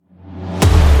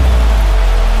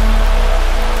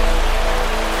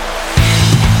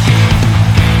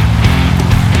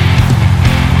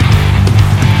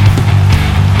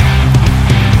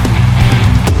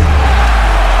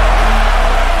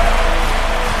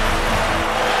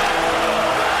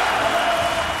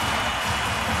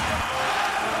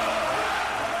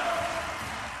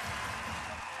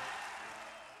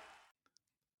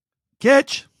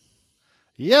Kitch.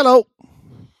 Yellow.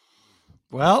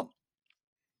 Well,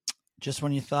 just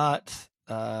when you thought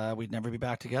we'd never be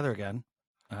back together again,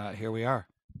 here we are.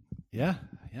 Yeah,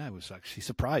 I was actually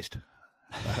surprised.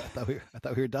 I thought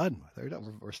we were done.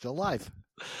 We're still alive.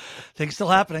 Things still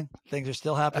happening. Things are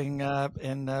still happening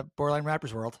in Borderline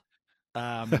Raptors world.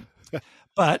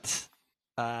 But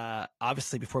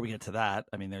obviously, before we get to that,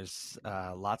 I mean, there's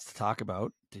lots to talk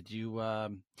about. Did you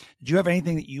have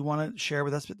anything that you want to share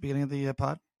with us at the beginning of the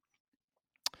pod?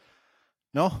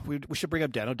 No, we should bring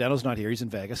up Dano. Dano's not here. He's in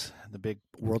Vegas, the big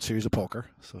World Series of Poker.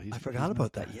 So I forgot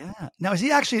about that. Yeah. Now, is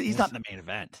he actually? He's not in the main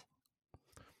event.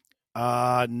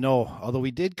 No. Although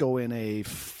we did go in a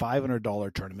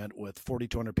 $500 tournament with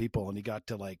 4,200 people, and he got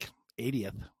to like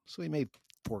 80th, so he made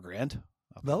 $4,000.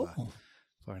 No.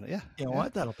 Yeah. You know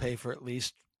what? That'll pay for at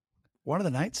least one of the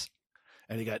nights.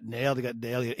 And he got nailed. He got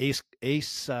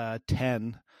ace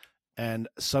 10, and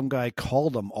some guy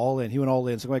called him all in. He went all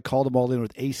in. Some guy called him all in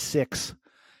with ace 6.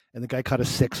 And the guy caught a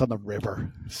 6 on the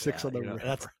river.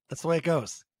 River. That's the way it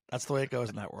goes. That's the way it goes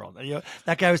in that world. You know,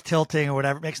 that guy was tilting or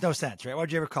whatever. It makes no sense, right? Why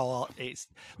would you ever call all ace?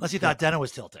 Unless you thought Deno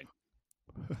was tilting.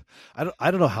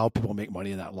 I don't know how people make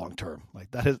money in that long term.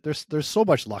 Like that is there's so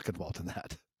much luck involved in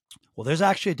that. Well, there's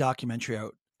actually a documentary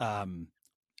out.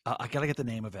 I gotta get the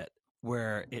name of it,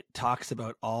 where it talks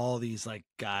about all these like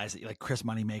guys like Chris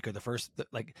Moneymaker,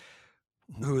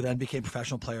 who then became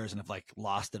professional players and have like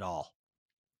lost it all.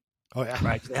 Oh yeah,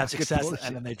 right. They have success,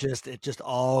 and then it just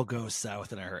all goes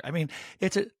south in a hurry. I mean,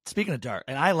 speaking of dark,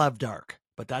 and I love dark,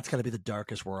 but that's got to be the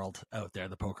darkest world out there,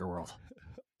 the poker world.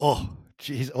 Oh,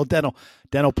 geez. Oh, Deno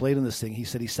played in this thing. He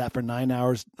said he sat for 9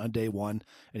 hours on day 1,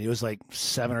 and he was like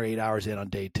 7 or 8 hours in on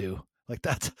day 2. Like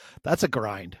that's a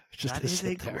grind. Just to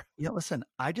sit there. Yeah, listen,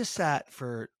 I just sat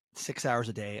for 6 hours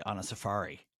a day on a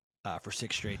safari for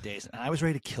 6 straight days, and I was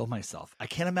ready to kill myself. I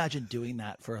can't imagine doing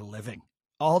that for a living.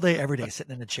 All day, every day,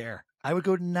 sitting in a chair. I would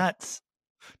go nuts.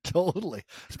 Totally.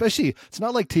 Especially, it's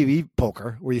not like TV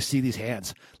poker where you see these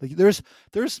hands. Like there's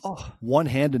one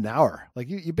hand an hour.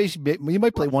 Like you basically, you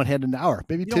might play one hand an hour,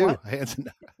 maybe two hands an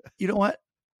hour. You know what?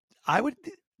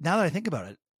 Now that I think about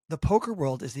it, the poker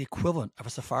world is the equivalent of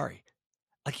a safari.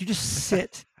 Like you just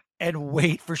sit and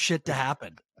wait for shit to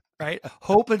happen, right?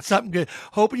 Hoping something good,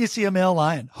 hoping you see a male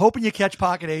lion, hoping you catch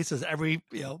pocket aces every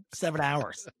 7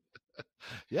 hours.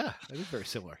 Yeah, that is very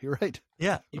similar. You're right.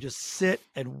 Yeah, you just sit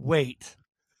and wait.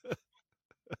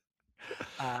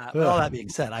 All that being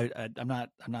said, I'm not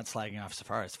slagging off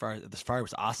Safari. The Safari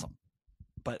was awesome,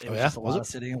 but it was just a lot of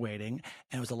sitting and waiting,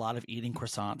 and it was a lot of eating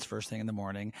croissants first thing in the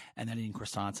morning, and then eating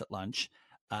croissants at lunch,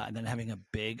 and then having a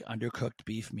big undercooked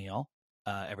beef meal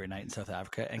every night in South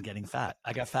Africa, and getting fat.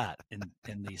 I got fat in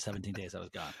the 17 days I was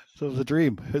gone. So it was a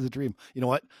dream. It was a dream. You know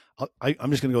what?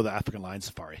 I'm just going to go to the African Lion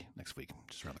Safari next week,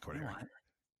 just around the corner. You know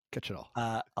catch it all.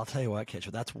 I'll tell you what, Kitch,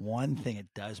 but that's one thing it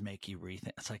does make you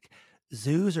rethink. It's like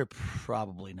zoos are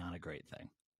probably not a great thing.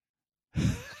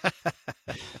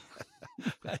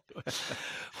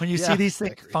 When you see these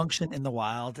things function in the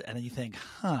wild, and then you think,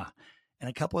 and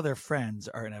a couple of their friends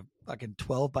are in a fucking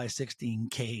 12 by 16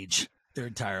 cage their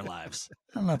entire lives.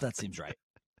 I don't know if that seems right.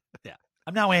 Yeah.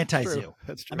 I'm now anti-zoo.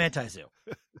 I'm anti-zoo.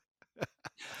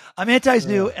 I'm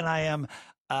anti-zoo, and I am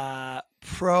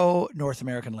pro North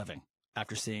American living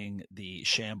after seeing the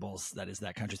shambles that is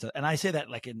that country. And I say that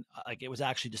like it was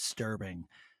actually disturbing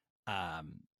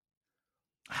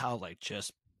how like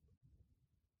just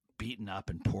beaten up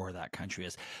and poor that country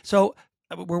is. So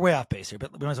we're way off base here,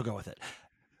 but we might as well go with it.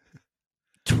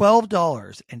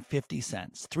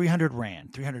 $12.50, 300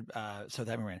 rand, 300 South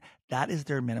African rand. That is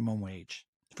their minimum wage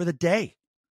for the day.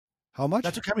 How much?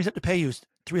 That's what companies have to pay you,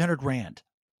 300 rand.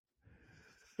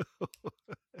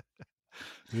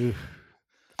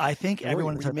 I think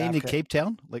everyone in South mainly Africa, Cape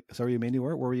Town. Like, sorry, you mainly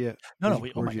where were you? No.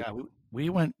 We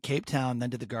went Cape Town,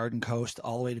 then to the Garden Coast,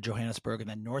 all the way to Johannesburg, and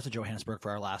then north of Johannesburg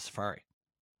for our last safari.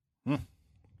 Okay.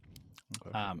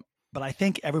 But I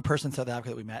think every person in South Africa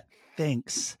that we met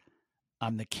thinks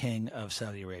I'm the king of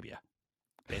Saudi Arabia,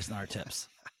 based on our tips.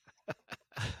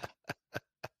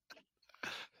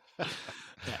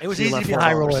 It was easy to be a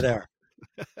high roller there.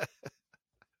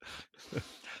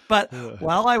 But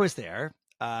while I was there,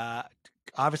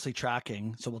 obviously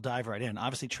tracking, so we'll dive right in,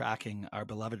 obviously tracking our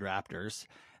beloved Raptors.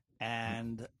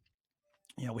 And,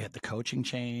 we had the coaching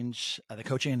change, the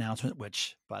coaching announcement,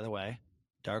 which, by the way,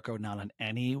 Darko, not on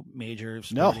any major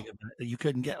sporting event. You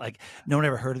couldn't get, like, no one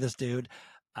ever heard of this dude.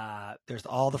 There's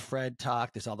all the Fred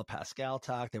talk. There's all the Pascal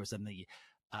talk. There was in the,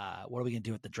 what are we going to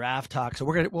do with the draft talk? So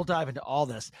we'll dive into all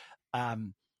this.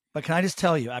 But can I just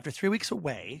tell you, after 3 weeks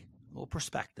away, a little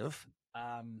perspective,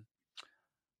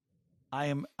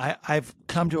 I've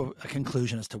come to a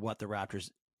conclusion as to what the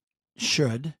Raptors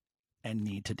should and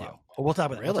need to do. Wow. But we'll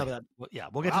talk about that. We'll Really? talk about that. Yeah,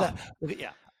 we'll get to that.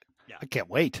 Yeah. I can't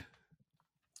wait.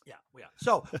 Yeah.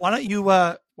 So why don't you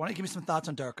give me some thoughts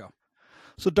on Darko?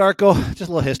 So Darko, just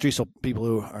a little history, so people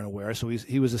who aren't aware. So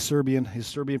he was he's a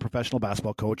Serbian professional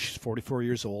basketball coach. He's 44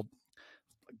 years old.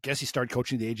 I guess he started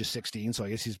coaching at the age of 16. So I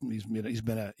guess he's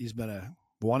been a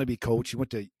wannabe coach. He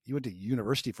went to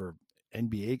university for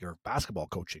NBA or basketball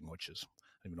coaching, which is I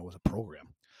don't even know was a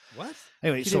program. What?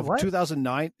 Anyway, so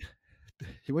 2009,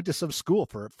 he went to some school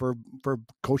for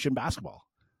coaching basketball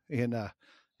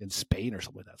in Spain or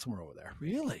something like that, somewhere over there.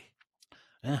 Really?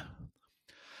 Yeah.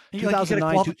 You get a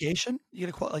qualification?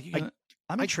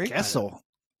 I'm intrigued. I guess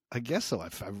so.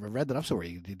 I've read that up somewhere.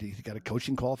 He got a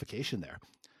coaching qualification there.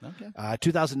 Okay.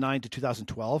 2009 to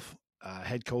 2012,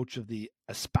 head coach of the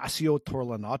Espacio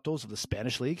Tornados of the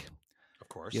Spanish League. Of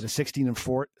course. He had a 16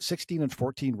 and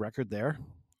 14 record there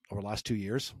over the last 2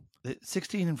 years.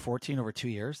 16 and 14 over 2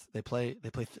 years. They play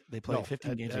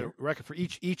 15 games. Record for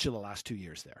each of the last 2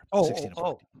 years there.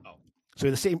 Oh. So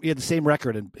he had the same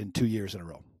record in 2 years in a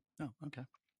row. Oh, okay.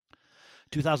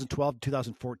 2012 to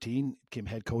 2014, became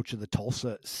head coach of the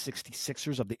Tulsa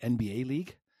 66ers of the NBA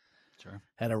League. Sure.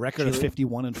 Had a record of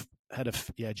 51 and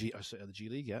the G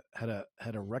League. Yeah, had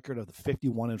a record of the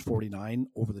 51 and 49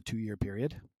 over the 2 year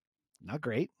period. Not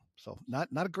great. So not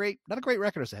a great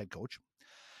record as a head coach.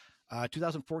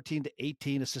 2014 to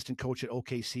 18, assistant coach at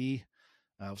OKC.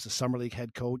 Was the summer league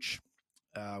head coach,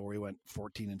 where he went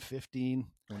 14 and 15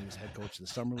 when he was head coach of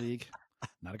the summer league.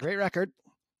 Not a great record.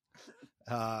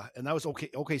 And that was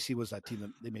OKC was that team that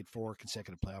they made 4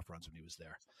 consecutive playoff runs when he was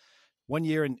there. 1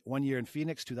 year in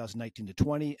Phoenix, 2019 to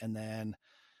 20, and then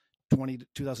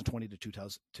 2020 to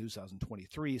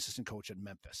 2023, assistant coach at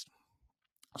Memphis.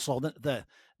 So the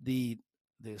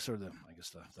sort of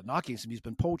the knockings, he's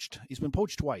been poached. He's been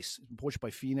poached twice. He's been poached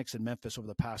by Phoenix and Memphis over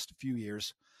the past few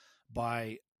years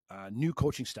by new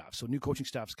coaching staff. So new coaching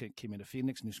staffs came into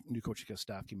Phoenix, new coaching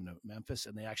staff came into Memphis,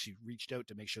 and they actually reached out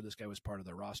to make sure this guy was part of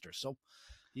their roster. So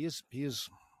he is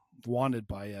wanted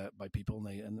by people,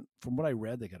 and from what I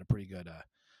read, they got a pretty good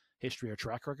history or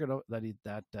track record that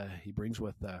he brings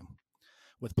with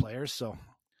players. So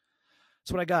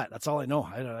that's what I got. That's all I know.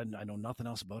 I know nothing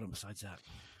else about him besides that.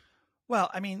 Well,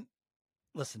 I mean,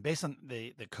 listen, based on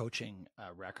the coaching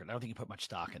record, I don't think you put much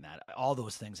stock in that. All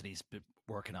those things that he's been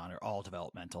working on are all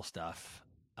developmental stuff.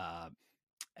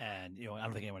 And, I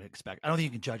don't think anyone would expect. I don't think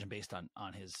you can judge him based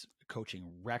on his coaching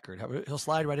record. He'll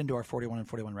slide right into our 41 and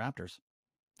 41 Raptors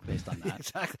based on that.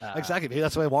 Exactly. Maybe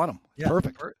that's why I want him. Yeah,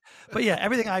 perfect. But yeah,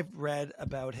 everything I've read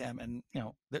about him, and,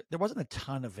 there wasn't a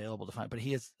ton available to find, but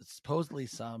he has supposedly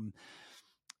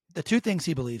the 2 things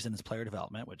he believes in is player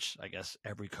development, which I guess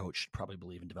every coach should probably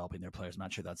believe in developing their players. I'm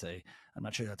not sure that's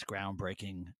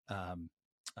groundbreaking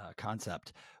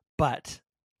concept, but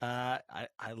I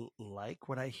like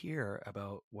what I hear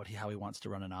about how he wants to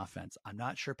run an offense. I'm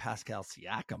not sure Pascal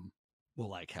Siakam will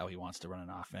like how he wants to run an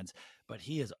offense, but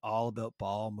he is all about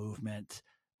ball movement.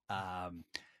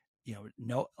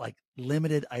 No, like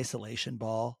limited isolation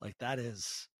ball. Like that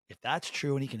is, if that's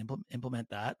true and he can implement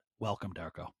that, welcome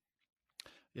Darko.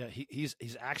 Yeah, he's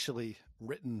actually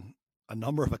written a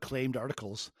number of acclaimed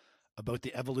articles about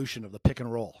the evolution of the pick and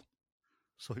roll.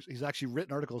 So he's actually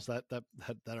written articles that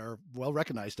are well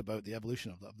recognized about the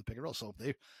evolution of the pick and roll. So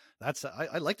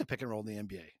I like the pick and roll in the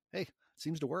NBA. Hey, it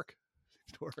seems to work.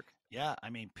 Yeah, I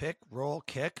mean, pick, roll,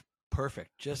 kick,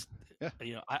 perfect. Just yeah.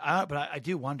 But I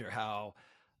do wonder how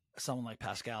someone like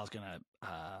Pascal is going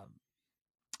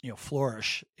to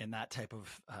flourish in that type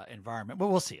of environment. But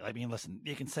we'll see. I mean, listen,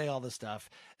 you can say all this stuff.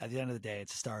 At the end of the day,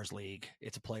 it's a stars league.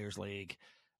 It's a players league.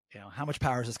 How much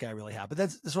power does this guy really have? But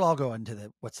this will all go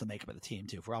into what's the makeup of the team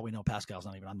too. For all we know, Pascal's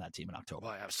not even on that team in October.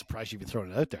 Well, I was surprised you even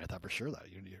thrown it out there. I thought for sure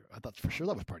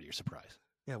that was part of your surprise.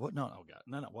 Yeah. What? No. Oh God.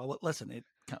 No. Well, listen.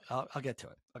 I'll get to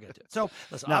it. So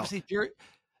listen. Now, obviously,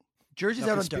 Jersey's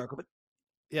out on Darko, but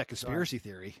yeah, conspiracy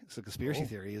theory. So conspiracy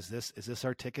theory is this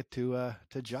our ticket to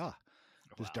Ja?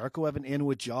 Does Darko have an in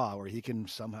with Ja where he can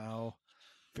somehow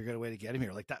figure out a way to get him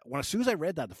here? Like that. As soon as I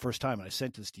read that the first time and I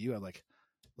sent this to you, I'm like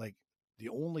the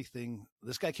only thing,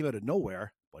 this guy came out of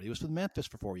nowhere, but he was with Memphis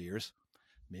for 4 years.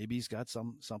 Maybe he's got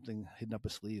something hidden up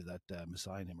his sleeve that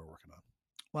Masai and him are working on.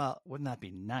 Well, wouldn't that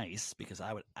be nice? Because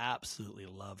I would absolutely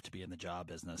love to be in the job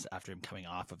business after him coming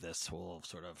off of this whole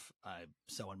sort of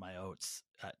sowing my oats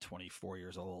at 24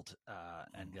 years old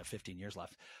and got 15 years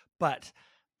left. But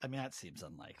I mean, that seems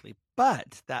unlikely.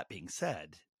 But that being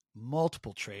said,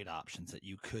 multiple trade options that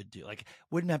you could do. Like,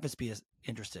 would Memphis be as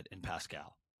interested in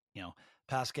Pascal?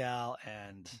 Pascal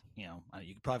and, you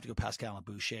could probably have to go Pascal and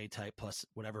Boucher type plus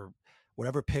whatever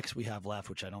whatever picks we have left,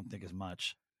 which I don't think is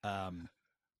much,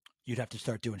 you'd have to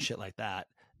start doing shit like that.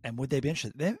 And would they be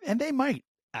interested? And they might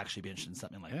actually be interested in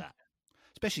something like that.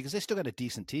 Especially because they still got a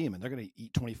decent team, and they're going to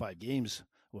eat 25 games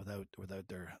without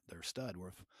their stud.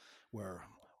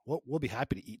 We'll be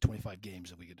happy to eat 25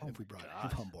 games if we brought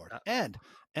him on board. And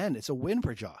it's a win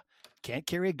for Jaw. Can't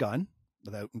carry a gun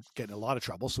without getting a lot of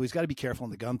trouble, so he's got to be careful on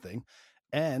the gun thing.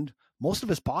 And most of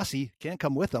his posse can't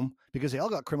come with him because they all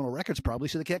got criminal records probably,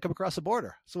 so they can't come across the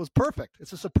border. So it's perfect.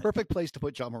 It's just a perfect place to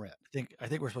put John Morant. I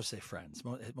think we're supposed to say friends.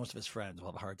 Most of his friends will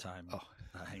have a hard time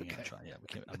hanging out.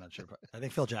 Yeah, I'm not sure. I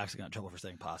think Phil Jackson got in trouble for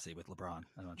saying posse with LeBron.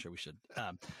 I'm not sure we should.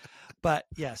 But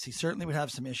yes, he certainly would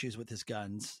have some issues with his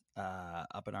guns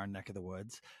up in our neck of the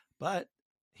woods. But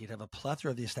he'd have a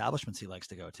plethora of the establishments he likes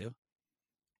to go to.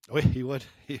 Oh, he would.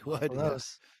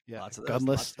 Those. Yeah, lots of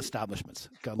gunless those. establishments.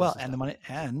 And the money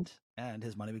and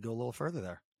his money would go a little further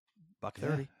there.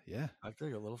 $1.30. Yeah.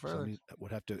 $1.30, a little further.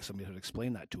 Somebody would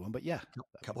explain that to him. But yeah,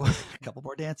 couple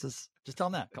more dances. Just tell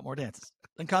him that. Couple more dances.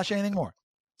 Doesn't cost you anything more.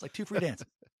 It's like 2 free dances.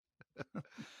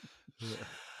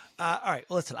 All right.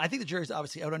 Well, listen, I think the jury's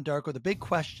obviously out on Darko. The big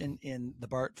question in the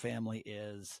Bart family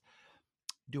is,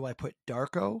 do I put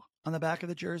Darko on the back of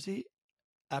the jersey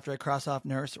after I cross off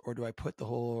Nurse, or do I put the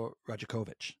whole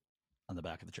Rajakovic on the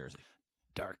back of the jersey?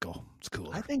 Darko. It's cool.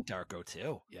 I think Darko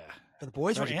too. Yeah. But the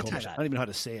boys were anti I that. don't even know how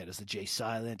to say it. Is the J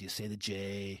silent? Do you say the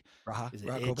J? Is it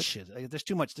Rajakovic? There's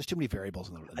too many variables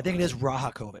in the I think it is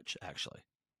Rajakovic, actually.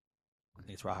 I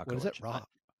think it's Rajakovic. What is it?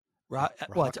 Well,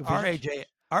 it's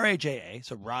Raja,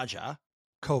 so Raja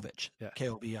Kovic,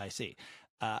 Kovic.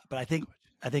 But I think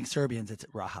Serbians it's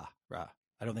Raha. I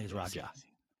don't think it's Raja.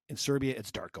 In Serbia,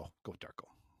 it's Darko. Go with Darko.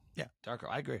 Yeah, Darko.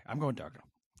 I agree. I'm going Darko.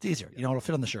 It's easier. Yeah. It'll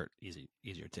fit on the shirt.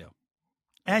 Easier too.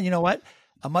 And you know what?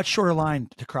 A much shorter line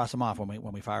to cross him off when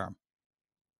we fire him.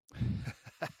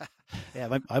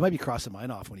 Yeah, I might be crossing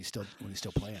mine off when he's still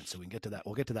playing. So we can get to that.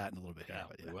 We'll get to that in a little bit. Yeah,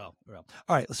 we will. All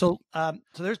right. So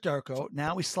there's Darko.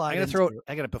 Now we slide.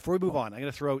 Before we move on, I'm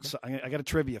gonna throw out. I got a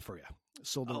trivia for you.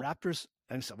 So the Raptors.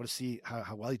 I want to see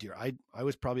how well you do. I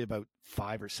was probably about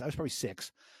 5 or 6. I was probably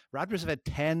 6. Raptors have had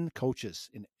 10 coaches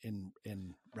in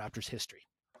Raptors history.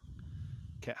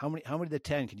 Okay, how many of the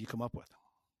 10 can you come up with?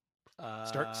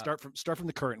 Start from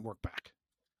the current and work back.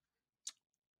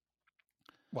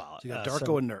 Well, so you got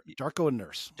Darko and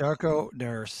Nurse. Darko,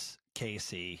 Nurse,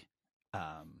 Casey.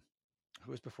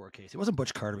 Who was before Casey? It wasn't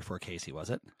Butch Carter before Casey, was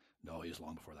it? No, he was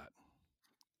long before that.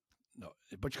 No,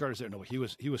 Butch Carter's there. No, he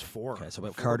was 4. Okay, so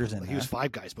Carter's in there. He was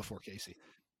 5 guys before Casey.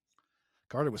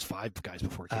 Carter was 5 guys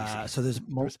before Casey. So there's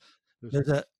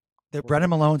Brendan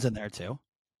Malone's in there too.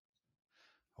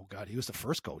 Oh God, he was the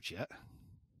first coach yet.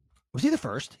 Was he the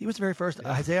first? He was the very first.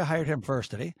 Yeah. Isaiah hired him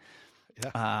first, did he?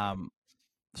 Yeah.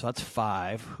 So that's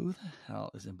 5. Who the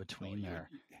hell is in between there?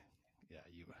 Yeah,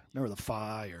 you remember the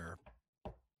fire.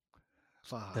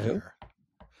 Who?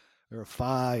 They're a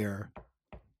fire.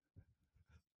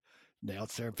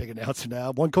 Announcer, big announcer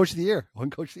now. One coach of the year. Well,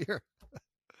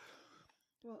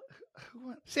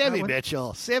 Sammy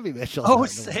Mitchell. Oh,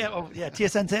 Sam. Oh, yeah,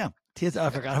 TSN Sam. I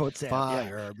forgot about Sam.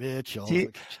 Fire Mitchell.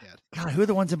 God, who are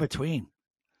the ones in between?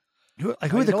 Who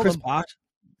are the Chris Bosh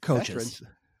coaches?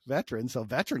 Veterans. So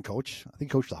veteran coach. I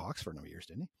think he coached the Hawks for a number of years,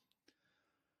 didn't he?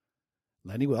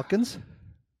 Lenny Wilkins.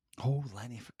 Oh,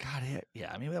 Lenny, forgot it.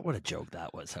 Yeah, I mean, what a joke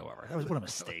that was, however. What a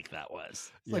mistake that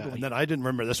was. And then I didn't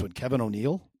remember this one. Kevin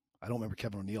O'Neill. I don't remember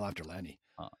Kevin O'Neill after Lenny.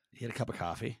 He had a cup of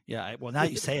coffee. Yeah, well, now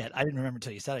you say it. I didn't remember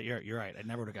until you said it. You're right. I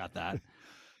never would have got that.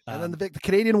 And then the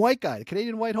Canadian white guy, the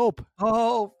Canadian white hope.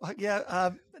 Oh, yeah.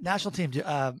 National team.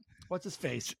 What's his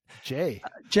face? Jay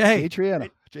Triano.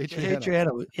 Jay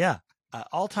Triano. Yeah.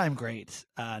 All-time great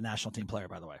national team player,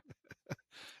 by the way.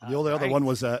 The only other one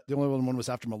was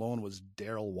after Malone was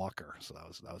Darryl Walker. So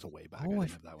that was a way back.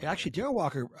 Actually, Darryl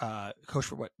Walker coached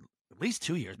for at least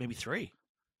 2 years, maybe 3.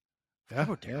 Yeah.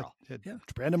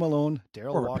 Brandon Malone,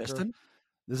 Darryl Walker. Piston.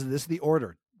 This is the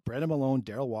order: Brandon Malone,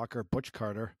 Darryl Walker, Butch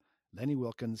Carter, Lenny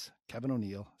Wilkins, Kevin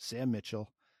O'Neill, Sam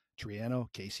Mitchell, Triano,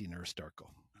 Casey, Nurse, Darko.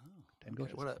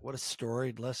 What a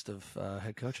storied list of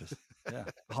head coaches. Yeah,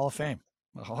 Hall of Fame.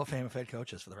 A Hall of Fame of head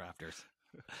coaches for the Raptors.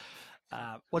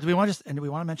 Do we want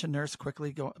to mention Nurse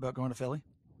quickly about going to Philly?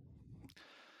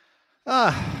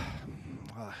 What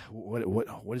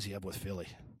does he have with Philly?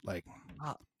 Like,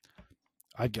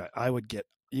 I would get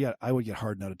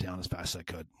Harden out of town as fast as I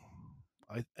could.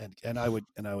 I would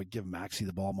give Maxey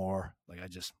the ball more. Like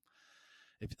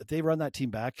if they run that team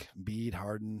back, Embiid,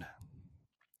 Harden,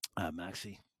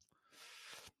 Maxey.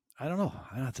 I don't know.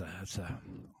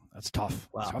 That's tough.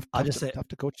 Wow. It's tough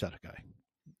to coach that guy.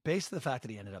 based on the fact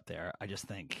that he ended up there, I just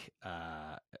think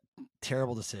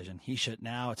terrible decision.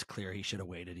 Now it's clear he should have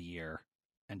waited a year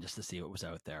and just to see what was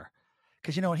out there.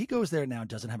 Because you know when he goes there now,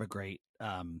 doesn't have a great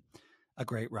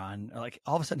run. Like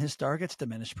all of a sudden his star gets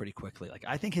diminished pretty quickly. Like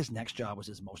I think his next job was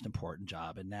his most important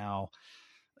job, and now,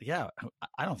 yeah,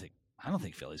 I don't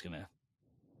think Philly's gonna.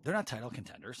 They're not title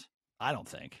contenders. I don't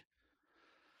think.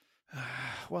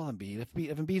 Well, Embiid.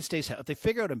 If Embiid stays, if they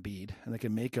figure out Embiid and they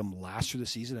can make him last through the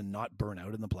season and not burn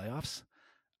out in the playoffs,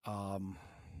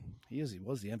 he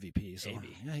was the MVP. So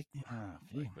maybe.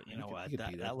 Yeah, but you know what?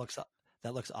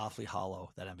 That looks awfully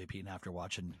hollow. That MVP, and after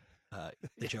watching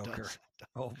the Joker,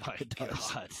 oh my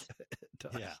god,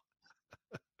 yeah.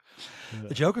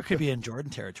 The Joker could be in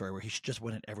Jordan territory where he should just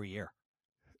win it every year.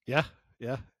 Yeah.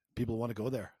 People want to go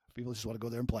there. People just want to go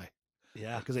there and play.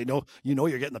 Yeah, because they know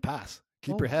you're getting the pass.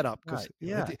 Keep your head up, because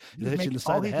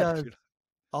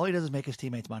all he does is make his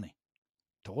teammates money.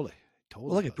 Totally.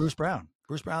 Well, look at Bruce Brown.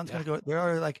 Bruce Brown's going to go.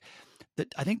 They're like,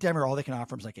 I think Denver. All they can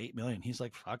offer him is like $8 million. He's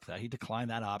like, fuck that. He declined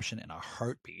that option in a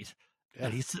heartbeat. Yeah.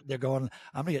 And he's sitting there going,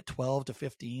 I'm going to get 12 to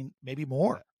 15, maybe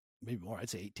more. Yeah, maybe more. I'd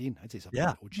say 18. I'd say something.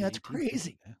 Yeah, like that's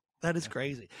crazy. Yeah. That is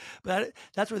crazy. But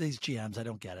that's where these GMs, I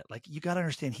don't get it. Like, you got to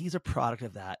understand, he's a product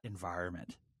of that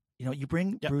environment. You know, you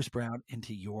bring Bruce Brown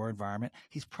into your environment,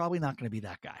 he's probably not going to be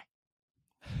that guy.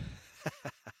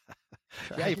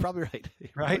 Yeah, you're probably right.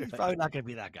 He's probably not going to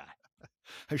be that guy.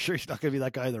 I'm sure he's not going to be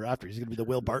that guy in the Rafters. He's going to be the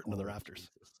Will Barton of the Rafters.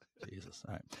 Jesus.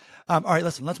 All right. All right,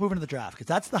 listen, let's move into the draft, because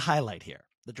that's the highlight here.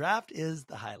 The draft is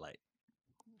the highlight.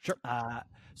 Sure.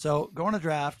 So going to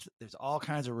draft, there's all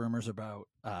kinds of rumors about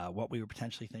what we were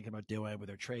potentially thinking about doing. Were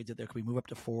there trades out there? Could we move up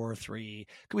to 4 or 3?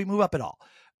 Could we move up at all?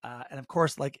 And of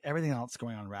course, like everything else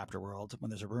going on in Raptor world, when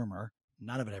there's a rumor,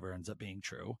 none of it ever ends up being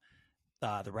true.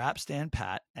 The Raps stand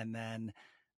pat, and then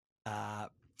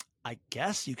I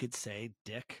guess you could say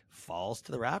Dick falls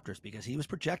to the Raptors, because he was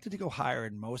projected to go higher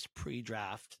in most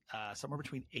pre-draft, somewhere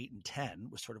between 8 and 10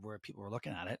 was sort of where people were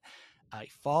looking at it. He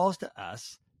falls to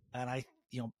us, and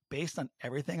based on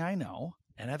everything I know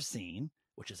and have seen,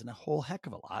 which isn't a whole heck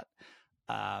of a lot,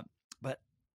 but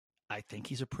I think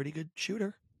he's a pretty good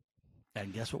shooter.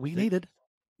 And guess what we needed?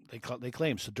 They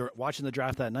claim. So watching the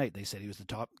draft that night, they said he was the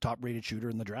top rated shooter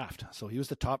in the draft. So he was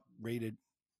the top rated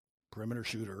perimeter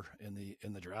shooter in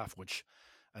the draft, which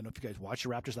I don't know if you guys watched the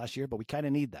Raptors last year, but we kind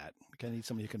of need that. We kind of need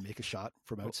somebody who can make a shot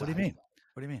from outside. What do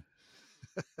you mean?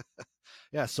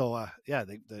 Yeah. So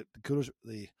the kudos,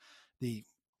 the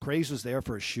praise was there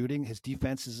for his shooting. His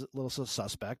defense is a little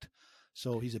suspect.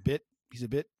 So he's a bit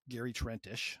Gary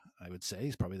Trent-ish, I would say.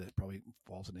 He's probably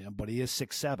falls in him, but he is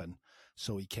 6'7",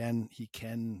 so he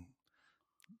can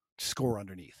score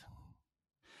underneath.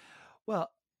 Well,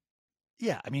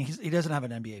 yeah, I mean, he doesn't have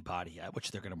an NBA body yet,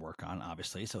 which they're going to work on,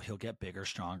 obviously. So he'll get bigger,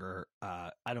 stronger.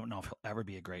 I don't know if he'll ever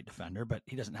be a great defender, but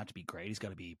he doesn't have to be great. He's got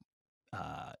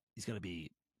to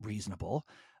be reasonable.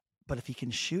 But if he can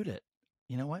shoot it,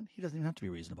 you know what? He doesn't even have to be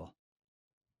reasonable.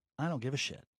 I don't give a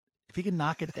shit. If he can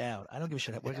knock it down, I don't give a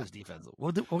shit what his defense.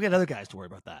 We'll get other guys to worry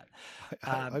about that.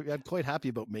 I'm quite happy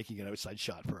about making an outside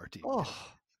shot for our team.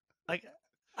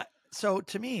 So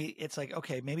to me, it's like,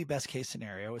 okay, maybe best case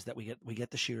scenario is that we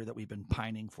get the shooter that we've been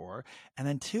pining for, and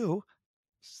then 2,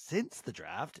 since the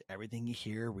draft, everything you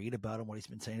hear, read about him, what he's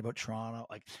been saying about Toronto,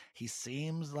 like he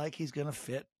seems like he's going to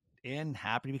fit in,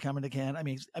 happy to be coming to Canada. I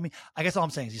mean, I guess all I'm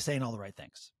saying is he's saying all the right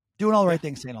things, doing all the right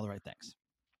things, saying all the right things.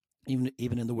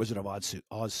 Even in the Wizard of Oz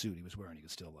suit he was wearing, he could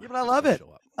still. Yeah, but I love it.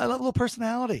 I love a little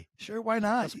personality. Sure, why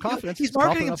not? Confidence. He's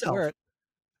marketing himself.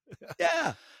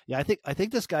 Yeah. I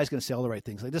think this guy's going to say all the right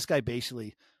things. Like, this guy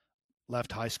basically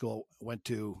left high school, went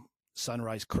to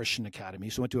Sunrise Christian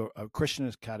Academy, so went to a Christian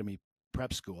Academy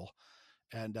prep school,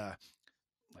 and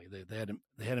they had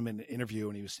him in an interview,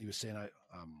 and he was saying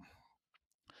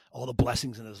all the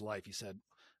blessings in his life. He said,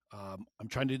 I'm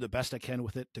trying to do the best I can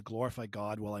with it to glorify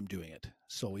God while I'm doing it.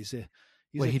 So he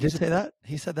did say that?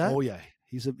 He said that? Oh yeah,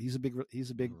 he's a big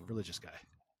religious guy.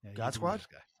 Yeah, God Squad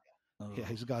guy. Oh. Yeah,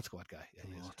 he's a God Squad guy. Yeah,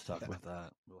 we'll have to talk about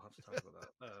that.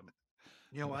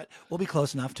 You know what? We'll be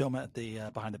close enough to him at the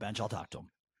behind the bench. I'll talk to him.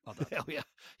 Hell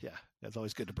yeah. That's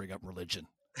always good to bring up religion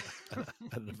at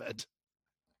an event.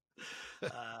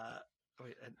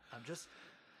 I'm just.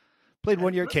 Played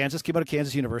 1 year at Kansas, came out of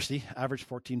Kansas University, averaged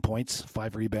 14 points,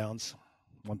 5 rebounds,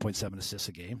 1.7 assists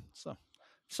a game. So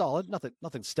solid,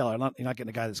 nothing stellar. You're not getting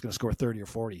a guy that's going to score 30 or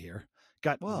 40 here.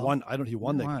 One. I don't know. He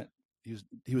won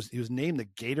he was named the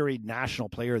Gatorade National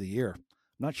Player of the Year. I'm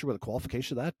not sure what the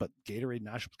qualification of that, but Gatorade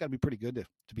National, it's got to be pretty good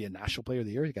to be a National Player of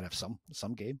the Year. You got to have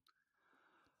some game.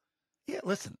 Yeah,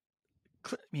 listen,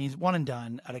 he's one and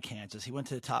done out of Kansas. He went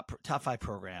to the top 5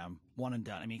 program, one and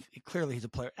done. I mean, clearly he's a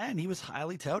player, and he was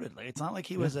highly touted. Like, it's not like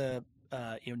he was a,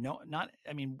 I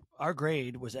mean, our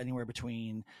grade was anywhere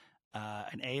between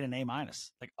an A and an A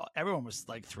minus. Like, everyone was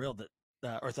like thrilled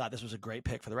that, or thought this was a great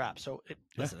pick for the Raps. So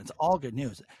listen, it's all good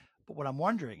news. But what I'm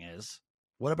wondering is,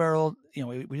 what about we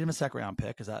did him a second round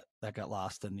pick because that got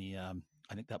lost in the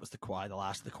I think that was the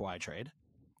last of the Kawhi trade.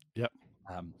 Yep.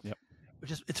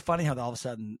 Which is, it's funny how all of a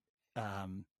sudden,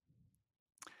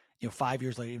 5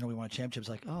 years later, we won a championship. It's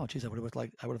like, oh, geez, I would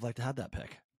have liked to have that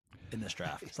pick in this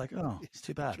draft. It's like, oh, it's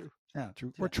too bad. True. Yeah,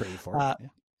 true. We're traded for it. Yeah.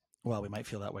 Well, we might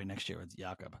feel that way next year with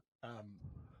Jakob.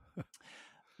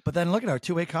 But then look at our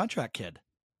 2-way contract kid,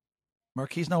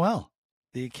 Marquise Noel,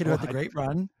 the kid who had the great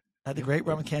run. Had the great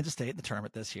run with Kansas State in the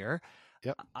tournament this year.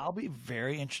 Yep. I'll be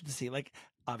very interested to see. Like,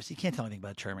 obviously, you can't tell anything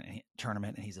about a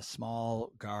tournament, and he's a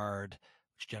small guard,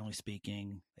 which generally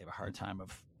speaking, they have a hard time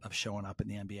of showing up in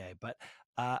the NBA. But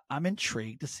I'm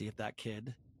intrigued to see if that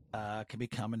kid can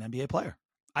become an NBA player.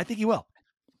 I think he will.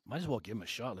 Might as well give him a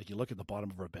shot. Like, you look at the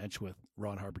bottom of our bench with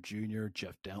Ron Harper Jr.,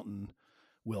 Jeff Downton,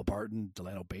 Will Barton,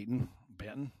 Delano Banton.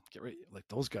 Get ready. Like,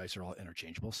 those guys are all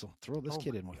interchangeable. So throw this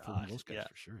kid in with those guys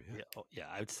for sure. Yeah.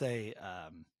 I would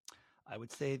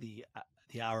say the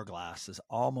hourglass is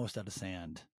almost out of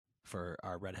sand for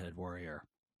our redheaded warrior.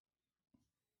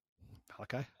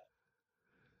 Malachi?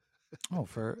 Oh,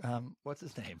 for what's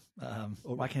his name?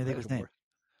 Why can't I think of his name?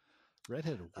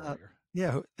 Redheaded warrior.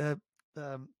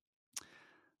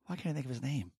 Why can't I think of his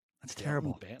name? That's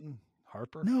terrible. Banton?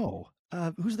 Harper? No.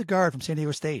 Who's the guard from San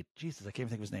Diego State? Jesus, I can't even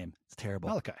think of his name. It's terrible.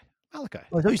 Malachi. Oh,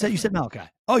 you said Malachi.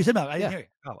 Oh, you said Malachi. I didn't hear you.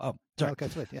 Oh, sorry. Malachi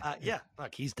Smith. Yeah.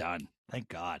 Look, he's done. Thank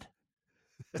God.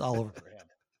 It's all over for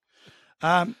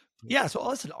him. So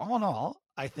listen, all in all,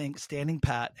 I think standing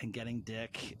pat and getting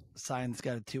Dick signed,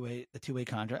 got a two-way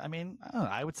contract. I mean,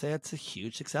 I would say it's a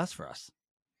huge success for us.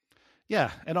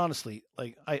 Yeah, and honestly,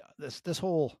 like this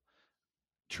whole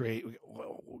trade, we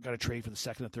got to trade for the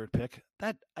second and third pick.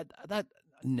 That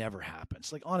never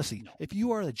happens. Like, honestly, if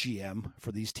you are the GM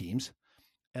for these teams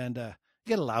and you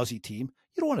get a lousy team,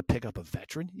 you don't want to pick up a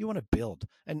veteran. You want to build,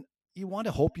 and you want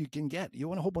to hope you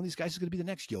want to hope one of these guys is going to be the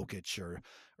next Jokic or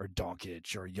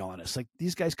Doncic or Giannis. Like,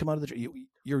 these guys come out of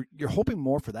you're hoping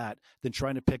more for that than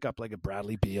trying to pick up like a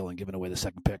Bradley Beal and giving away the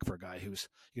second pick for a guy who's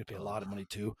you're going to pay a lot of money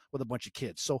to with a bunch of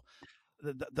kids. So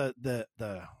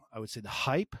the I would say the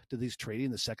hype to these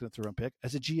trading the second and third round pick,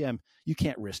 as a GM, you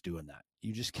can't risk doing that.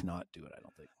 You just cannot do it, I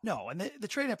don't think. No, and the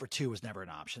trade up for 2 was never an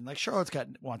option. Like, Charlotte's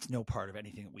wants no part of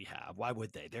anything that we have. Why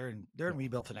would they? They're in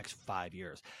rebuild for the next 5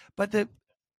 years. But the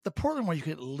Portland one, you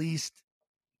could at least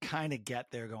kind of get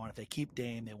there going. If they keep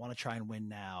Dame, they want to try and win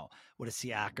now. Would a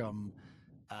Siakam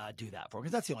do that for?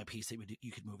 Because that's the only piece that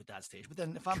you could move at that stage. But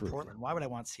then if I'm Portland, why would I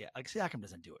want Siakam? Like, Siakam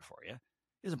doesn't do it for you.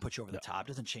 He doesn't put you over the top.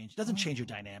 Doesn't change your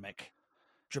dynamic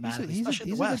dramatically. He's a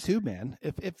good 2-man.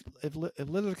 If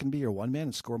Lillard can be your 1-man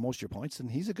and score most of your points, then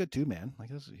he's a good 2-man. Like,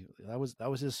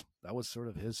 that was sort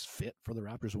of his fit for the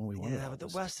Raptors when we won. Yeah, but the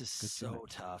West is so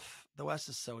tough. The West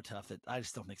is so tough that I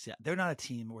just don't think they're not a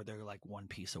team where they're like one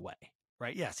piece away,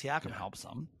 right? Yeah, Siakam helps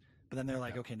them, but then they're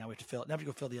like, okay, now we have to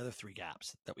go fill the other 3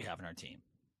 gaps that we have in our team.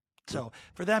 So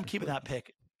for them, keeping that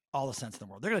pick, all the sense in the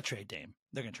world. They're going to trade Dame.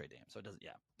 So it doesn't.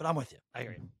 Yeah, but I'm with you. I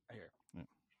hear you. Yeah.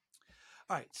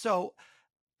 All right, so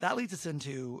that leads us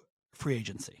into free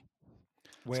agency.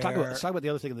 Let's talk about the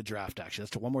other thing in the draft. Actually,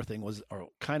 that's one more thing or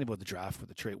kind of what the draft for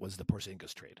the trade was the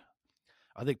Porzingis trade.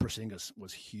 I think Porzingis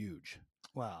was huge.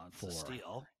 Well, it's a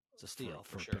steal. It's a steal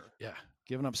for sure. Yeah,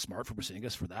 giving up Smart for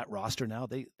Porzingis for that roster now.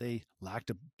 They lacked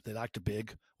a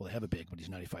big. Well, they have a big, but he's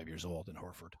 95 years old in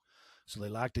Horford, so they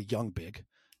lacked a young big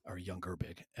or younger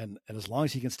big. And as long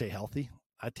as he can stay healthy,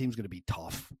 that team's going to be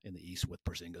tough in the East with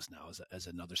Porzingis now as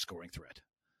another scoring threat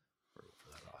for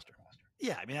that roster.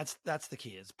 Yeah, I mean that's the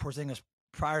key. Is Porzingis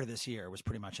prior to this year was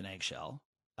pretty much an eggshell.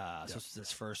 So this is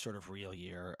his first sort of real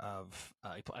year of,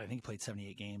 I think he played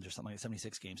 78 games or something like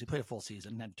 76 games. He played a full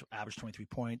season, had averaged 23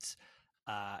 points.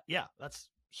 That's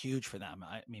huge for them.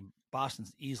 I mean,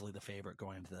 Boston's easily the favorite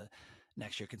going into the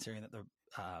next year, considering that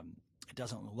it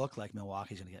doesn't look like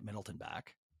Milwaukee's going to get Middleton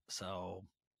back. So,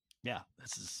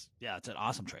 it's an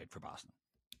awesome trade for Boston.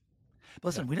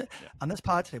 But listen, on this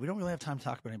pod today, we don't really have time to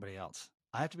talk about anybody else.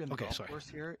 I have to be on the golf course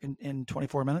here in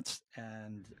 24 minutes,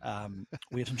 and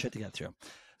we have some shit to get through.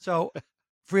 So,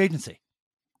 free agency.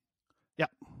 Yeah,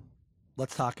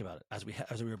 let's talk about it as we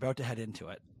were about to head into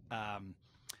it.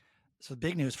 So, the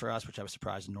big news for us, which I was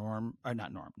surprised, Norm. I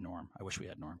wish we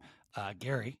had Norm.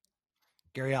 Gary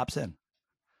opts in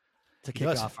to kick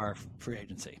off our free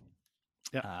agency.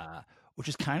 Yeah. which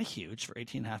is kind of huge for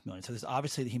 $18.5 million. So there's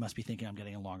obviously that he must be thinking I'm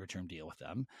getting a longer term deal with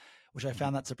them, which I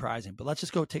found that surprising. But let's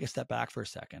just go take a step back for a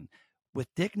second. With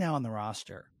Dick now on the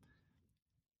roster,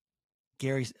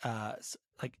 Gary's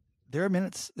like there are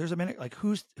minutes. There's a minute like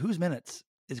whose minutes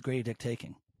is Grady Dick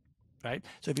taking, right?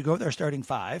 So if you go with our starting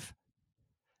five,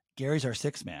 Gary's our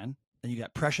sixth man. Then you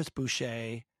got Precious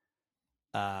Boucher,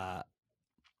 or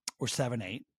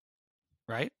 7-8,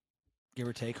 right? Give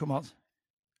or take. Who else?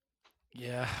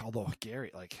 Yeah, although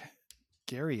Gary at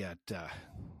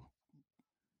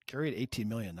 18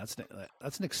 million, that's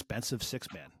an expensive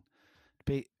six man.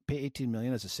 Pay 18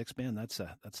 million as a six man. That's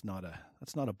not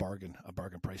a bargain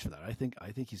price for that. I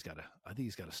think he's got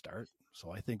to start.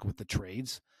 So I think with the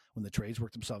trades, when the trades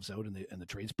work themselves out and the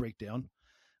trades break down,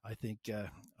 I think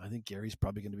Gary's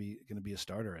probably going to be a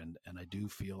starter. And I do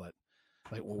feel that,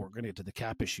 like, well, we're going to get to the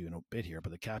cap issue in a bit here,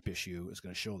 but the cap issue is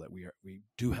going to show that we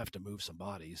do have to move some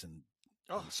bodies. And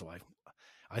so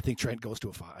I think Trent goes to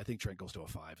a 5. I think Trent goes to a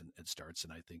 5 and starts.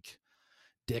 And I think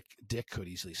Dick could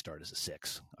easily start as a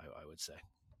 6. I would say.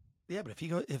 Yeah, but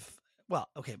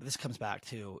but this comes back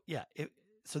to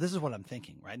so this is what I'm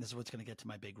thinking, right? And this is what's going to get to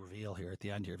my big reveal here at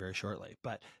the end here very shortly.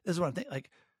 But this is what I'm thinking. Like,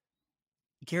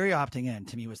 Gary opting in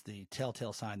to me was the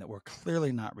telltale sign that we're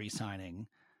clearly not re-signing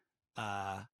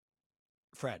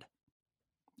Fred.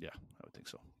 Yeah, I would think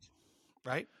so.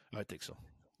 Right? I would think so.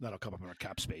 That'll come up in our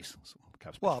cap space.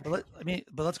 But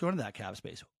let's go into that cap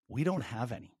space. We don't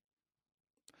have any.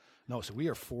 No, so we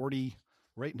are 40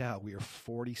 right now. We are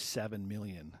 47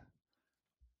 million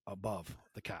above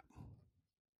the cap.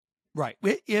 Right.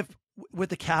 If with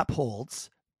the cap holds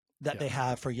that they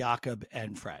have for Jakob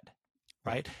and Fred,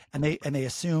 right? And they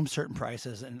assume certain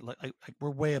prices, and like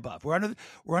we're way above. We're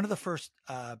under the first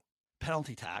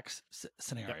penalty tax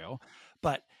scenario,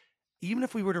 but even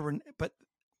if we were to, but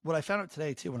what I found out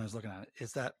today too when I was looking at it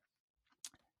is that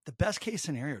the best case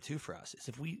scenario too for us is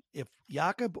if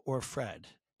Jakob or Fred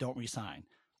don't resign,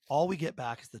 all we get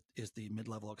back is the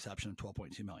mid-level exception of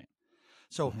 12.2 million.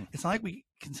 So it's not like we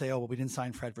can say, oh, well, we didn't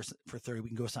sign Fred for 30. We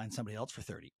can go sign somebody else for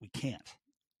 30. We can't.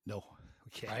 No,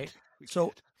 we can't. Right.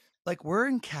 Like, we're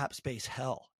in cap space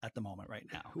hell at the moment right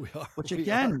now. We are. Which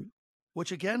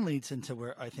again leads into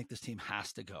where I think this team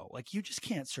has to go. Like, you just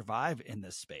can't survive in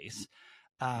this space.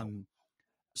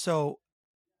 So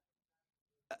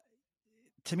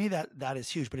to me, that is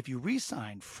huge. But if you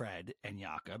re-sign Fred and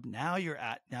Jakob, now you're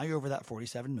over that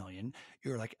 47 million.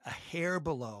 You're like a hair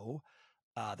below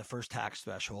the first tax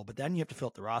threshold, but then you have to fill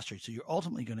out the roster. So you're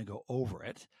ultimately going to go over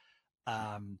it.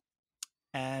 And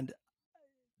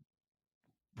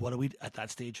at that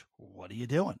stage, what are you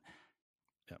doing?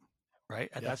 Yeah. Right.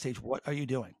 At that stage, what are you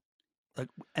doing? Like,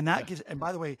 and that gives, and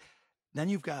by the way, then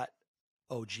you've got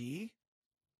OG,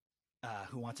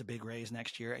 who wants a big raise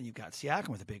next year, and you've got Siakam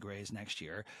with a big raise next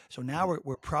year. So now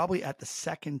we're probably at the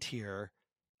second tier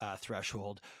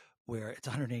threshold where it's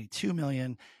 182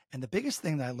 million. And the biggest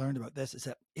thing that I learned about this is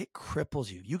that it cripples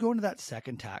you. You go into that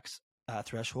second tax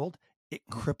threshold, it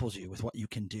cripples you with what you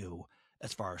can do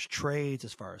as far as trades,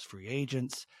 as far as free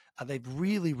agents. They've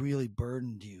really, really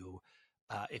burdened you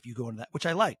if you go into that, which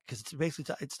I like, because it's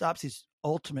basically it stops these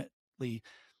ultimately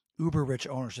uber rich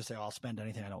owners to say, I'll spend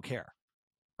anything, I don't care.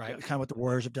 Right. It's kind of what the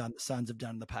Warriors have done, the Suns have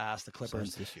done in the past, the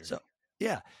Clippers this year. So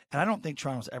yeah. And I don't think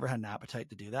Toronto's ever had an appetite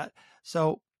to do that.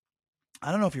 So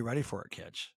I don't know if you're ready for it,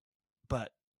 Kitch, but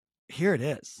here it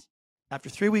is. After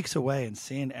 3 weeks away and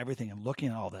seeing everything and looking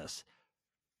at all this,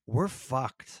 we're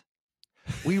fucked.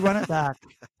 We run it back.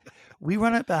 We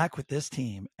run it back with this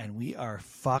team, and we are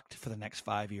fucked for the next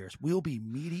 5 years. We'll be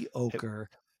mediocre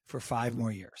for 5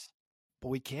 more years. But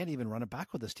we can't even run it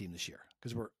back with this team this year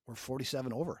because we're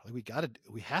 47 over. Like,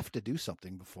 we have to do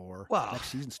something before next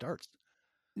season starts.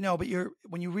 No, but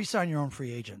when you re-sign your own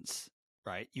free agents,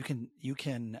 right? You can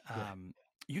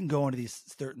go into these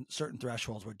certain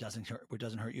thresholds where it doesn't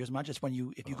hurt you as much. It's when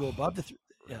if you go above the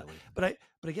but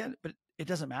it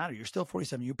doesn't matter. You're still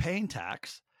 47. You're paying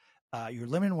tax. You're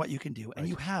limiting what you can do, and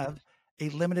you have a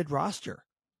limited roster.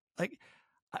 Like,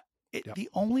 the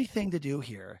only thing to do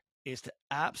here is to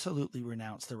absolutely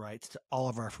renounce the rights to all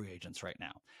of our free agents right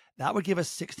now. That would give us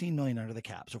 16 million under the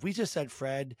cap. So if we just said,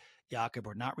 Fred, Jakob,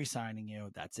 we're not re-signing you,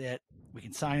 that's it. We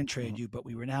can sign and trade you, but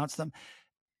we renounce them.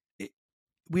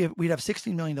 We'd have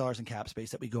 $16 million in cap space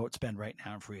that we go and spend right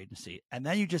now in free agency. And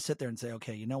then you just sit there and say,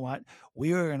 okay, you know what?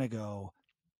 We are going to go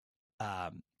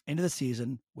into the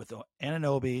season with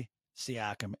Anunoby,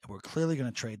 Siakam, and we're clearly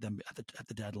going to trade them at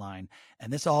the deadline.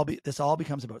 And this all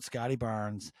becomes about Scotty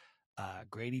Barnes,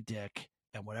 Grady Dick,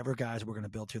 and whatever guys we're going to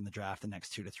build to in the draft the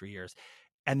next 2 to 3 years.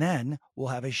 And then we'll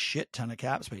have a shit ton of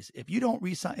cap space. If you don't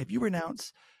re-sign, if you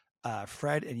renounce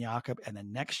Fred and Jakob, and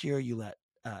then next year you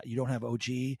don't have OG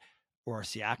or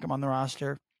Siakam on the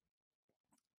roster,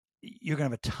 you're going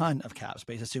to have a ton of cap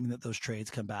space, assuming that those trades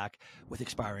come back with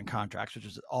expiring contracts, which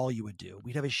is all you would do.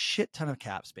 We'd have a shit ton of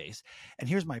cap space. And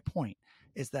here's my point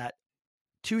is that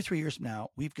 2 or 3 years from now,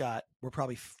 we're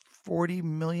probably 40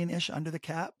 million-ish under the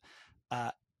cap.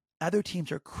 Other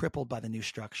teams are crippled by the new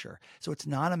structure. So it's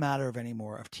not a matter of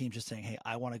anymore of teams just saying, hey,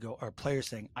 I want to go, or players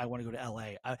saying, I want to go to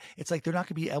LA. It's like they're not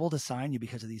going to be able to sign you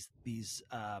because of these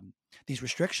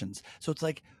restrictions. So it's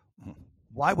like,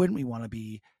 why wouldn't we want to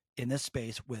be in this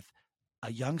space with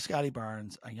a young Scotty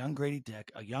Barnes, a young Grady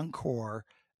Dick, a young core,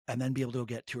 and then be able to go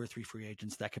get 2 or 3 free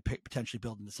agents that could potentially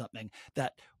build into something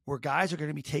that where guys are going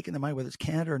to be taking the money, whether it's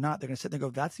Canada or not, they're going to sit there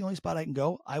and go, that's the only spot I can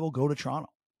go. I will go to Toronto.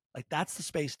 Like that's the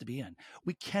space to be in.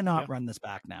 We cannot run this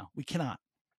back now. We cannot.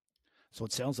 So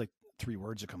it sounds like 3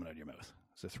 words are coming out of your mouth.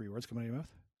 Is there 3 words coming out of your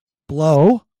mouth?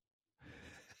 Blow.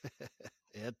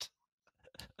 It.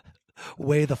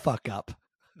 Way the fuck up.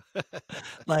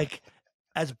 Like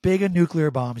as big a nuclear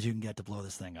bomb as you can get to blow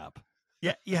this thing up.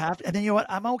 Yeah, you have to. And then you know what?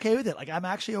 I'm okay with it. Like I'm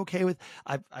actually okay with.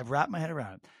 I've wrapped my head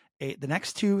around it. The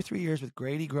next 2 or 3 years with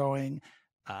Grady growing,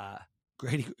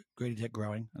 Grady Dick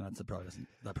growing. And that probably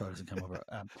doesn't come over.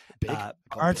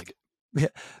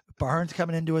 Barnes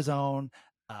coming into his own,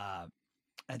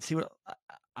 and see what.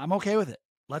 I'm okay with it.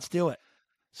 Let's do it.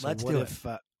 So Let's what do if,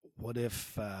 it. What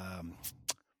if?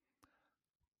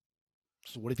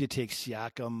 So what if you take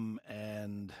Siakam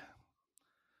and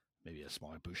maybe a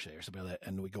smaller Boucher or something like that,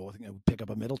 and we go and pick up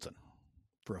a Middleton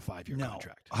for a 5-year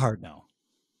contract? Hard no.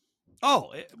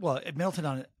 Oh Middleton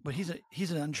on it, but he's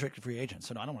an unrestricted free agent,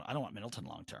 so no, I don't want Middleton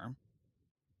long term.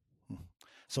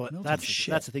 So that's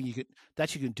the thing you can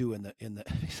do in the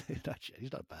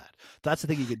he's not bad. That's the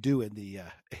thing you could do in the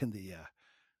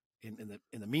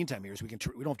meantime here is we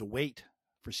don't have to wait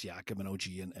for Siakam and OG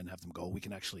and have them go. We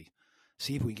can actually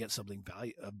see if we can get something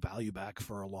value back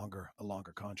for a longer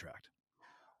contract.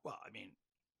 Well, I mean,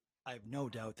 I have no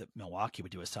doubt that Milwaukee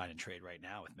would do a sign and trade right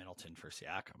now with Middleton for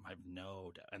Siakam. I have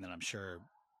no doubt, and then I'm sure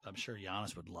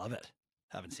Giannis would love it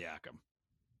having Siakam,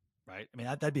 right? I mean,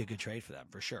 that'd be a good trade for them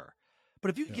for sure.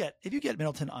 But if you get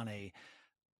Middleton on a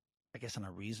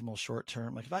reasonable short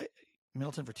term, like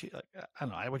Middleton for 2, like, I don't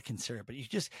know, I would consider it. But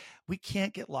we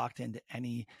can't get locked into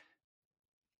any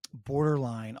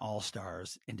borderline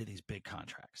all-stars into these big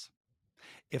contracts.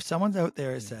 If someone's out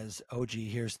there that says, "Oh, gee,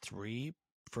 here's 3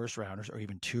 first rounders or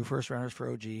even 2 first rounders for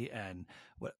OG and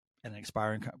an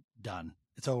expiring done.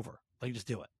 It's over. Like just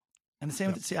do it." And the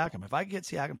same with Siakam. If I get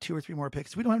Siakam 2 or 3 more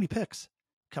picks, we don't have any picks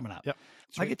coming up. Yep.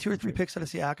 If I get 2 or 3 picks out of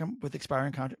Siakam with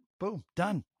expiring contract, boom,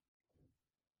 done.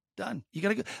 You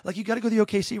gotta go the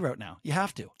OKC route now. You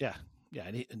have to. Yeah.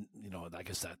 And I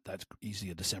guess that's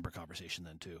easily a December conversation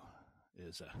then too.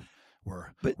 Is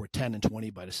we're 10 and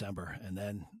 20 by December, and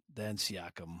then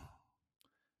Siakam.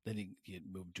 Then you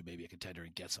move to maybe a contender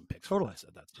and get some picks. Totally.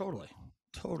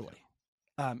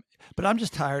 But I'm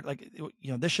just tired. Like,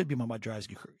 this should be my "What Drives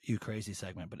You Crazy"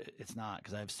 segment, but it's not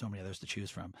because I have so many others to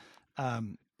choose from.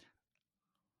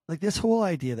 Like this whole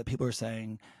idea that people are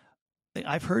saying,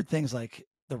 I've heard things like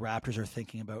the Raptors are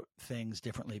thinking about things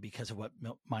differently because of what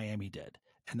Miami did.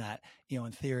 And that,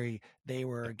 in theory, they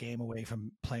were a game away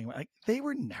from playing. Like they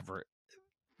were never.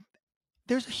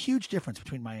 There's a huge difference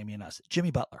between Miami and us.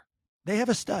 Jimmy Butler. They have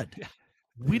a stud. Yeah,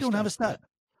 we don't have a stud,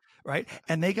 right?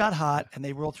 And they got hot and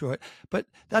they rolled through it. But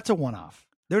that's a one-off.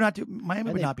 They're not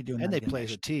Miami would not be doing that. And they play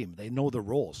as a team. They know the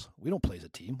roles. We don't play as a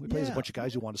team. We play as a bunch of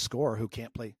guys who want to score who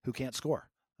can't score.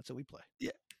 That's what we play.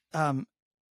 Yeah.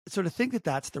 So to think that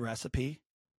that's the recipe,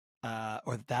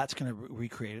 or that's going to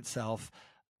recreate itself,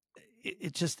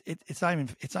 it's not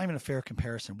even a fair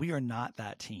comparison. We are not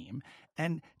that team.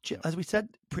 And as we said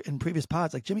in previous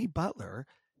pods, like Jimmy Butler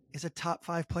is a top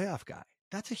 5 playoff guy.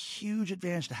 That's a huge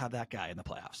advantage to have that guy in the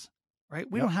playoffs, right?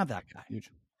 We don't have that guy.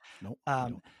 Huge. Nope.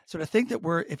 So to think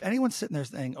that if anyone's sitting there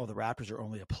saying, "Oh, the Raptors are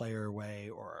only a player away,"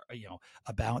 or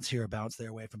a bounce here, a bounce there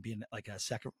away from being like a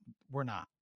second, we're not.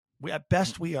 At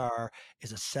best we are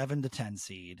is a 7 to 10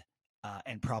 seed,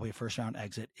 and probably a first round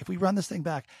exit. If we run this thing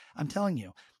back, I'm telling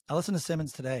you. I listened to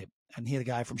Simmons today, and he had a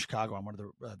guy from Chicago on, one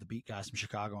of the beat guys from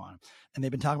Chicago on, and they've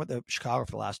been talking about the Chicago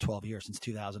for the last 12 years, since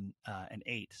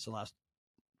 2008, so the last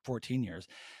 14 years.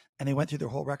 And they went through their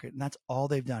whole record, and that's all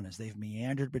they've done is they've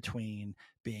meandered between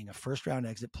being a first round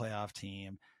exit playoff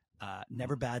team,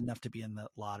 never bad enough to be in the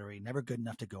lottery, never good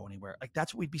enough to go anywhere. Like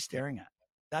that's what we'd be staring at.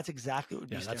 That's exactly what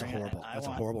we'd be staring at. That's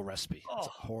a horrible recipe. It's a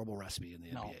horrible recipe in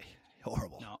the NBA.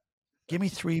 Horrible. No. Give me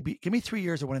 3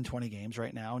 years of winning 20 games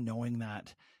right now, knowing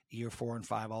that year 4 and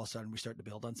 5, all of a sudden we start to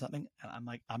build on something. And I'm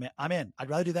like, I'm in. I'd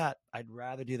rather do that.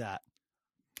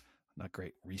 Not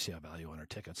great resale value on our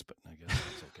tickets, but I guess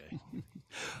it's okay.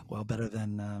 Well, better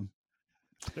than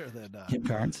Better than Kim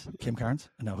Carnes. Kim Carnes?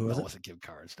 No, who was it it? wasn't Kim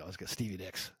Carnes. No, it was Stevie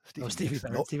Nicks. Stevie Nicks.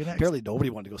 better No, than Stevie Nicks. apparently nobody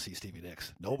wanted to go see Stevie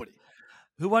Nicks. Nobody.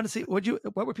 Who wanted to see? What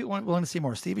were people willing to see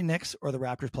more, Stevie Nicks or the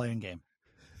Raptors playing game?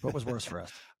 What was worse for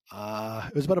us?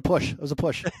 It was about a push. It was a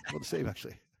push. About the same,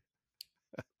 actually.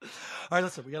 All right,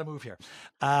 listen, we got to move here.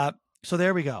 So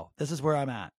there we go. This is where I'm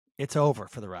at. It's over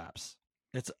for the Raps.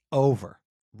 It's over.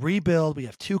 Rebuild. We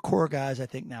have 2 core guys, I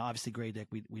think now. Obviously, Grey Dick,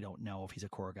 we don't know if he's a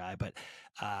core guy, but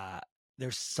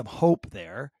there's some hope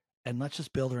there. And let's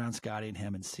just build around Scotty and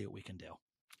him and see what we can do.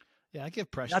 Yeah, I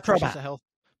give Precious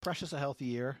a healthy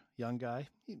year, young guy.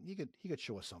 He could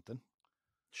show us something.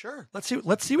 Sure. Let's see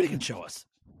what he can show us.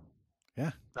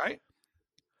 Yeah. All right.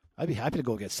 I'd be happy to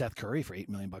go get Seth Curry for $8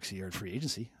 million a year in free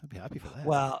agency. I'd be happy for that.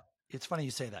 Well, it's funny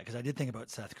you say that because I did think about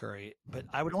Seth Curry, but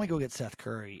I would only go get Seth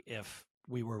Curry if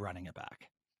we were running it back.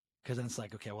 Because then it's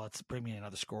like, okay, well, let's bring me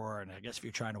another scorer, and I guess if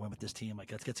you're trying to win with this team,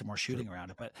 like let's get some more shooting around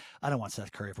it. But I don't want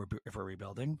Seth Curry if we're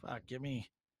rebuilding. Give me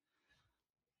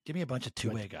a bunch of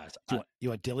two-way guys. You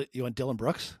want Dylan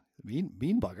Brooks? Mean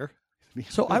bugger.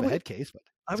 So I would head case, but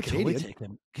I would totally take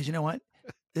him because you know what?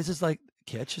 This is like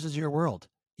Kitch. This is your world.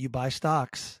 You buy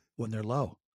stocks when they're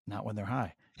low, not when they're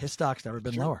high. His stock's never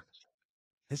been lower.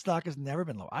 His stock has never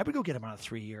been lower. I would go get him on a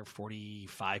 3-year,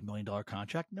 $45 million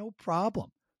contract. No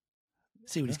problem.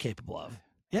 See what he's capable of.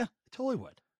 Yeah, I totally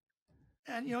would.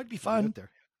 And, it'd be fun.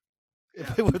 There.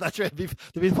 Yeah. That's right. It'd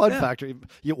be a fun factor.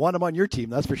 You want him on your team,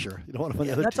 that's for sure. You don't want him on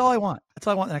the other that's team. all I want. That's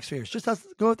all I want the next 3 years. Just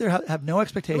go out there, have no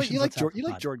expectations. You like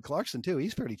Jordan Clarkson, too.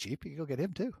 He's fairly cheap. You can go get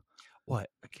him, too. What?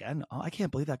 Again? I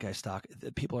can't believe that guy's stock.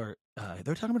 People are,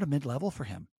 they're talking about a mid-level for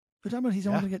him. They're talking about he's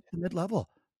only going to get to mid-level.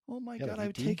 Oh, my God. I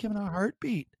would take him in a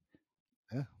heartbeat.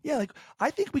 Yeah. Yeah. I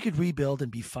think we could rebuild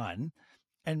and be fun.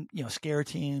 And, scare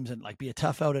teams and be a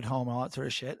tough out at home and all that sort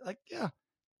of shit.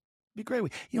 Be great.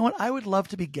 You know what? I would love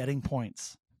to be getting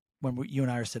points when you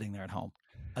and I are sitting there at home,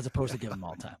 as opposed to giving them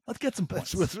all the time. Let's get some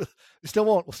points. We still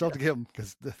won't. We'll still have to give them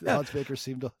because the odds makers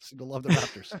seem to love the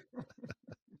Raptors.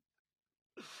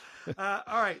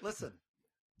 All right, listen.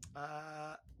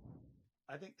 I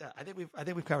think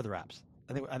we've covered the Raps.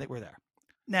 I think we're there.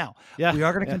 Now, we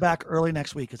are going to come back early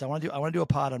next week because I want to do a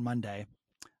pod on Monday,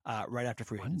 right after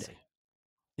free agency.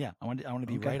 Yeah, I want to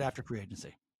be right after free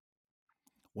agency.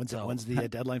 When's the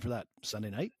deadline for that?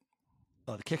 Sunday night?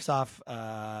 Oh, the kicks off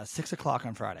 6:00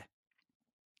 on Friday.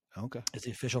 Okay, it's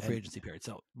the official free agency period.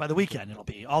 So by the weekend, it'll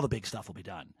be all the big stuff will be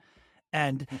done.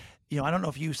 And I don't know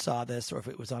if you saw this or if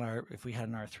it was if we had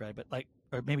in our thread, but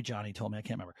or maybe Johnny told me, I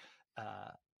can't remember.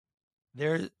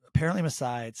 There apparently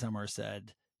Masai somewhere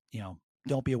said,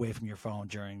 don't be away from your phone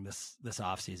during this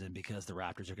off season because the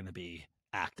Raptors are going to be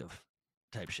active.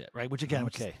 Type shit, right? Which again,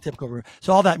 which is typical.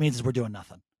 So all that means is we're doing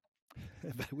nothing.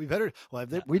 We better. Well,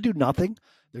 if we do nothing,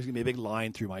 there's gonna be a big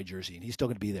line through my jersey, and he's still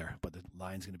gonna be there, but the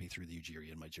line's gonna be through the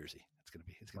Ujiri in my jersey. It's gonna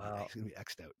be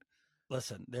X'd out.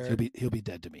 Listen, he'll be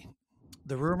dead to me.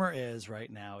 The rumor is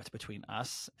right now it's between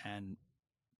us and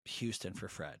Houston for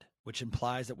Fred, which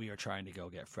implies that we are trying to go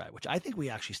get Fred, which I think we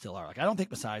actually still are. I don't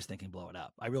think Masai's thinking blow it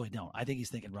up. I really don't. I think he's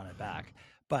thinking run it back.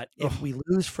 But if we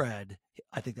lose Fred,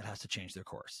 I think that has to change their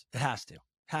course. It has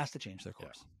to change their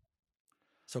course. Yeah.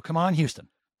 So come on, Houston,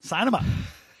 sign him up.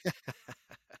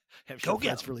 Go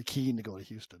get. That's really keen to go to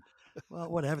Houston. Well,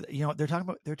 whatever.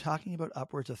 They're talking about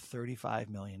upwards of $35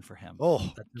 million for him.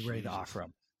 Oh, that they're ready to offer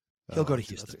him. He'll go to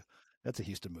Houston. That's a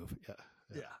Houston move.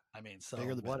 Yeah. I mean, so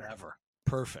whatever.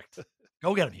 Perfect.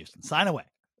 Go get him, Houston. Sign away.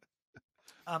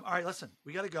 All right, listen,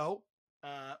 we got to go.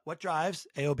 What drives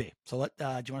AOB? So do you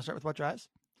want to start with what drives?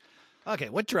 Okay,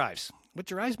 what drives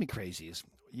me crazy is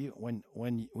when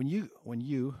you or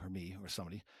me or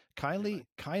somebody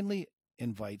kindly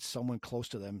invite someone close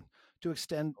to them to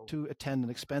attend an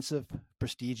expensive,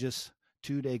 prestigious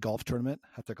 2-day golf tournament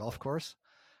at their golf course,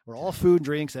 where all food,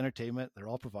 drinks, entertainment, they're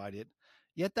all provided.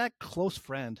 Yet that close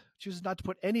friend chooses not to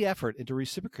put any effort into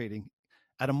reciprocating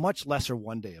at a much lesser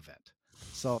 1-day event.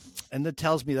 So, and that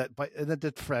tells me that,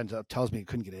 that friend tells me he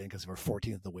couldn't get in because we're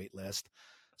 14th at the wait list.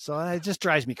 So it just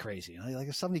drives me crazy.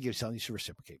 If somebody gives something, you should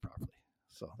reciprocate properly.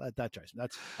 So that drives me.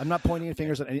 I'm not pointing any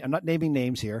fingers at any. I'm not naming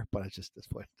names here, but it's just this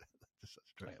point.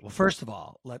 Well, first of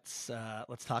all, let's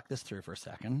talk this through for a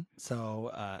second.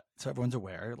 So everyone's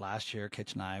aware. Last year,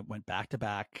 Kitch and I went back to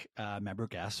back member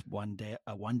guests. One day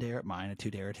at mine, a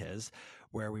 2-day at his,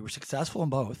 where we were successful in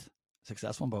both.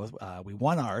 We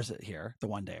won ours here, the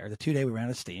 1-day. The 2-day we ran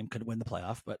out of steam, couldn't win the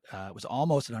playoff, but it was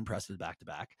almost an unprecedented back to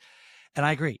back. And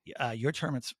I agree. Your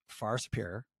tournament's far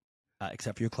superior.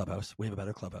 except for your clubhouse. We have a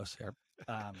better clubhouse here.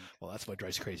 Well, that's what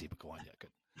drives you crazy, but go on. Yeah, good.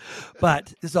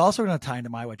 But this is also going to tie into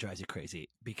my what drives you crazy,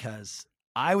 because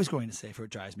I was going to say for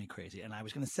what drives me crazy, and I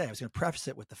was going to preface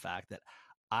it with the fact that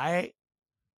it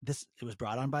was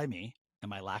brought on by me and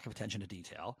my lack of attention to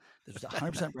detail. This was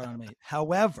 100% brought on by me.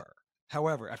 However,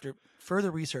 after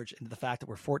further research into the fact that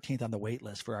we're 14th on the wait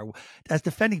list for as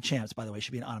defending champs, by the way,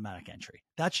 should be an automatic entry.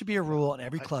 That should be a rule in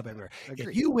every club everywhere.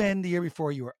 If you win the year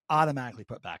before, you are automatically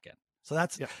put back in. So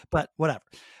that's, but whatever.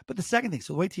 But the second thing,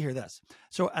 so wait to hear this.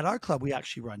 So at our club, we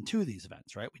actually run 2 of these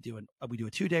events, right? We do a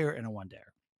 2-dayer and a 1-dayer.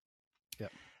 Yeah.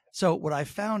 So what I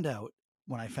found out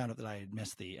when I found out that I had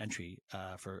missed the entry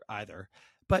for either,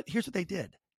 but here's what they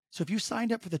did. So if you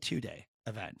signed up for the 2-day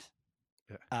event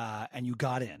and you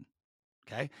got in,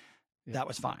 okay, that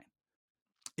was fine.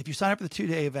 If you signed up for the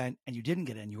 2-day event and you didn't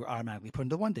get in, you were automatically put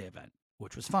into the 1-day event,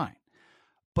 which was fine.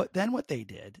 But then what they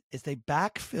did is they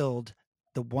backfilled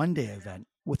the 1-day event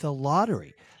with a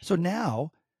lottery. So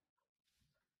now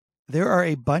there are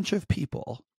a bunch of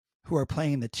people who are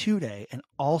playing the 2-day and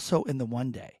also in the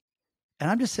 1-day. And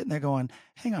I'm just sitting there going,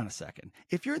 hang on a second.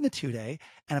 If you're in the 2-day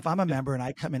and if I'm a member and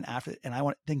I come in after and I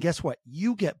want, then guess what?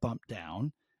 You get bumped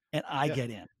down and I get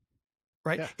in.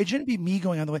 Right. Yeah. It shouldn't be me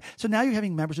going on the way. So now you're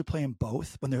having members who play in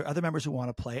both when there are other members who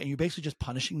want to play, and you're basically just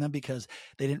punishing them because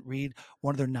they didn't read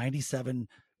one of their 97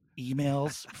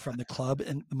 emails from the club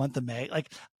in the month of May.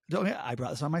 Like, I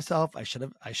brought this on myself. I should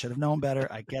have known better.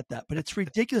 I get that, but it's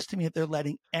ridiculous to me that they're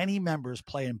letting any members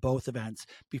play in both events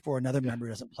before another member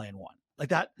doesn't play in one. Like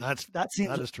that. That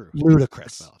seems true.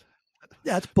 Ludicrous.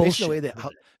 Yeah, it's bullshit.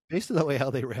 Based on the way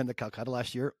how they ran the Calcutta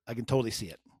last year, I can totally see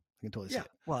it. I can totally see it.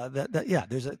 Well,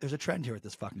 there's a trend here at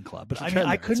this fucking club. But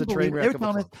I couldn't believe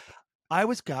it. I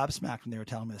was gobsmacked when they were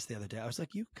telling me this the other day. I was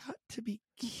like, you got to be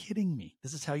kidding me.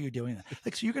 This is how you're doing that.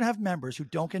 Like, so you're going to have members who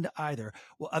don't get into either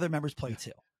while other members play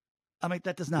too. I mean,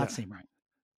 that does not seem right.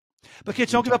 But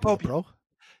kids, don't give up hope. Pro?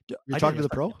 You're talking to the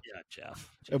pro? Yeah,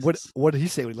 Jeff. And what did he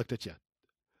say when he looked at you?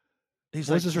 What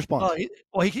was his response?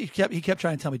 He kept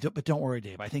trying to tell me, but don't worry,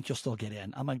 Dave. I think you'll still get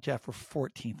in. I'm like, Jeff, we're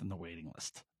 14th in the waiting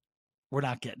list. We're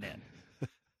not getting in.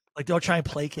 Like, don't try and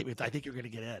placate me. I think you're going to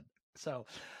get in. So,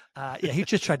 he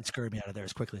just tried to scurry me out of there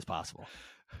as quickly as possible.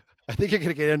 I think you're going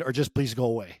to get in, or just please go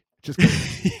away. Just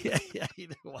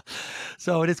either one.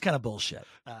 So it is kind of bullshit.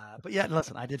 But yeah,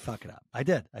 listen, I did fuck it up. I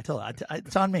did. I told you.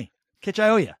 It's on me. Kitch, I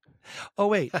owe you. Oh,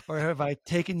 wait. Or have I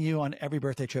taken you on every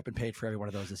birthday trip and paid for every one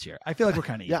of those this year? I feel like we're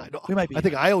kind of even. No, we might be. I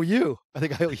think I owe you.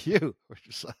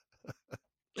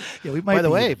 Yeah, we might.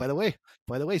 By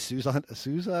the way, Sue's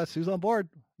on board.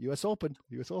 U.S. Open.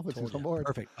 Sue's on board.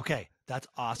 Perfect. Okay, that's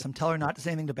awesome. Tell her not to say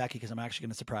anything to Becky because I'm actually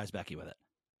going to surprise Becky with it.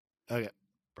 Okay.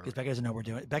 Because Becky doesn't know we're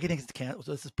doing it. Becky thinks it's canceled.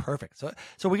 So this is perfect. So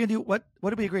we're gonna do what?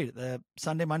 What did we agree? The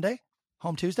Sunday, Monday,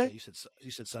 home Tuesday. Yeah,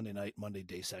 you said Sunday night, Monday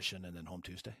day session, and then home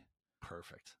Tuesday.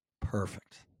 Perfect.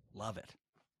 Love it.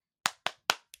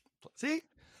 See,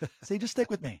 just stick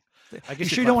with me. I guess you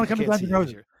sure you don't want to come to Guns N'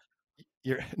 Roses?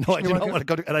 I do not want to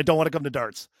go to, and I don't want to come to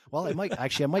darts. Well, I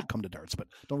might come to darts, but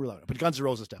don't rule it out. But Guns N'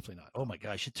 Roses definitely not. Oh my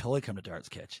God, you should totally come to darts,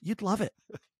 Kitch. You'd love it.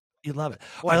 You'd love it.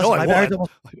 Well, I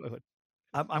would.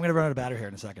 I'm going to run out of battery here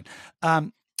in a second.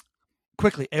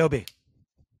 Quickly, AOB.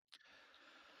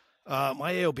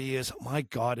 My AOB is, my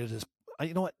God, it is.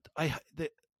 You know what?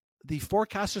 The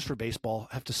forecasters for baseball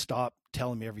have to stop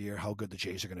telling me every year how good the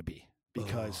Jays are going to be,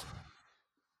 because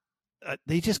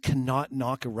they just cannot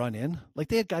knock a run in. Like,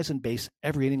 they had guys on base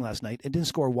every inning last night and didn't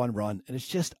score one run, and it's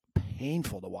just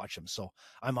painful to watch them. So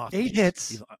I'm off. 8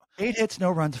 hits,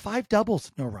 no runs, 5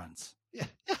 doubles, no runs. Yeah,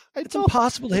 it's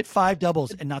impossible to hit 5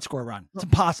 doubles and not score a run. It's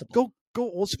impossible. Go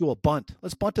old school, bunt.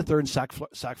 Let's bunt to third and sack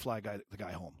fly the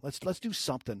guy home. Let's do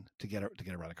something to get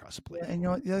a run across the plate. Yeah, and you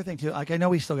know the other thing too, like, I know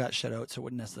we still got shut out, so it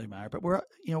wouldn't necessarily matter. But we're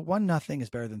 1-0 is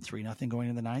better than 3-0 going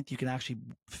in the ninth. You can actually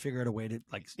figure out a way to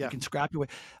you can scrap your way.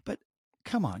 But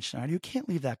come on, Schneider, you can't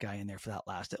leave that guy in there for that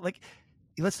last. Like,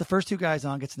 he lets the first 2 guys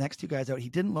on, gets the next 2 guys out. He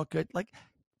didn't look good. Like,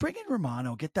 bring in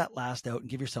Romano, get that last out, and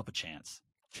give yourself a chance.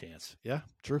 Yeah,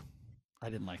 true. I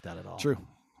didn't like that at all. True.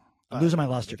 I'm losing my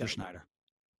luster for Schneider.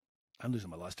 I'm losing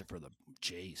my luster for the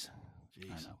Jays. I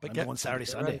know. But I'm going Saturday,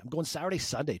 Sunday. I'm going Saturday,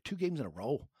 Sunday. 2 games in a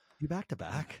row. You back to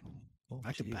back?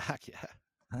 Back to back, yeah.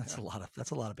 That's a lot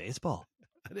of baseball.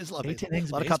 It is a lot of baseball. A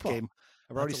lot of cup game.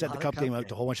 I've already sent the cup game out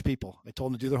to a whole bunch of people. I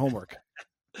told them to do their homework.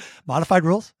 Modified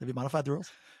rules? Have you modified the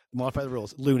rules? Modify the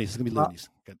rules. Loonies. It's gonna be loonies.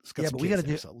 But we got to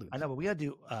do. I know, but we got to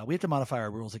do. We have to modify our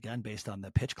rules again based on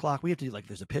the pitch clock. We have to do, like,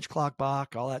 there's a pitch clock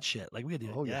block, all that shit. Like, we got to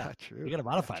do. Oh yeah, true. We got to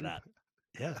modify that.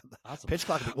 Yeah, awesome. Pitch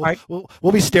clock.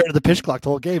 We'll be staring at the pitch clock the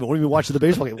whole game. We won't even watch the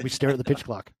baseball game. We'll be staring at the pitch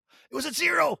clock. It was at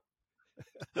 0.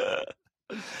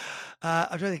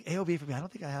 I'm trying to think. AOB for me, I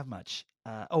don't think I have much.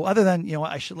 Other than, you know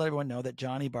what, I should let everyone know that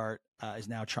Johnny Bart is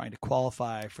now trying to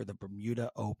qualify for the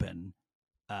Bermuda Open,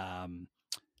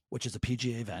 which is a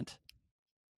PGA event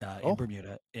in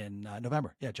Bermuda in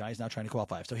November. Yeah, Johnny's now trying to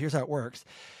qualify. So here's how it works.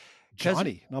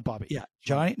 Johnny, not Bobby. Yeah,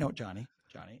 Johnny. No, Johnny.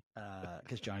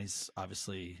 Because Johnny's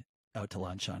obviously out to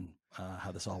lunch on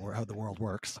how the world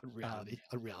works. Reality.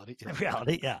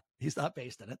 Yeah, he's not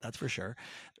based in it. That's for sure.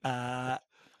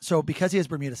 So because he has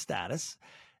Bermuda status,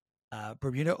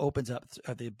 Bermuda opens up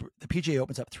the PGA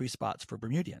opens up 3 spots for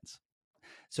Bermudians.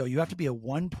 So you have to be a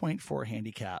 1.4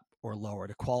 handicap or lower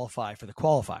to qualify for the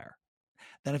qualifier.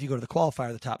 Then if you go to the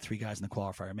qualifier, the top 3 guys in the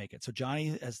qualifier make it. So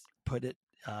Johnny has put it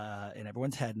in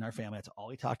everyone's head in our family. That's all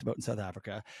he talked about in South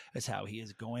Africa, is how he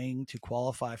is going to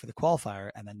qualify for the qualifier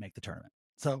and then make the tournament.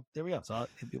 So there we go. So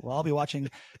I'll be watching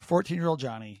 14-year-old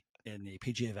Johnny in the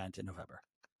PGA event in November.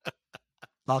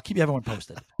 I'll keep everyone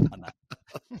posted on that.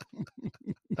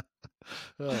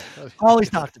 All he's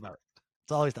talked about.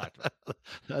 It's all he's talked about.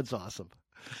 That's awesome.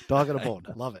 Dog and a bone.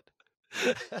 Love it.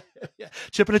 Yeah.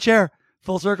 Chip in a chair.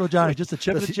 Full circle, Johnny. Just a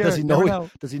chip in a chair.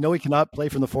 Does he know he cannot play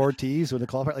from the 4 tees when the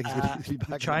qualifier? Like he's be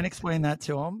back. Try and explain that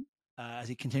to him as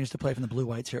he continues to play from the Blue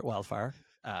Whites here at Wildfire.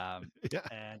 And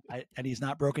he's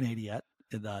not broken 80 yet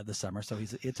in this summer, so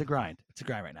it's a grind. It's a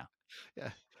grind right now. Yeah.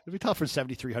 It'll be tough for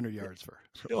 7,300 yards for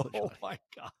oh my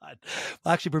God.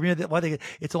 Well, actually, Bermuda, one thing,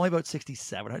 it's only about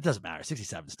 67. It doesn't matter.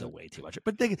 67 is still way too much.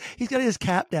 But he's got his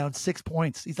cap down 6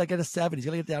 points. He's like at a 7. He's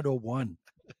going to get down to a 1.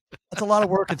 That's a lot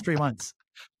of work in 3 months.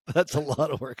 That's a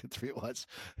lot of work in 3 months.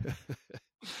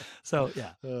 So,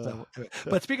 yeah.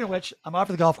 But speaking of which, I'm off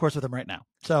to the golf course with him right now.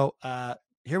 So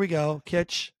here we go.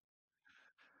 Kitch.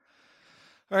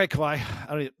 All right, Kawhi.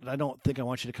 I don't think I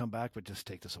want you to come back, but just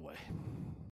take this away.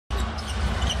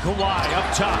 Kawhi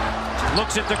up top,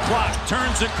 looks at the clock,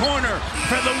 turns the corner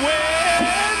for the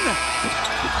win!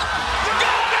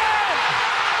 Got it!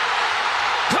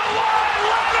 Kawhi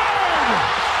Leonard!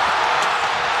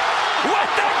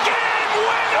 With the game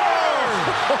winner!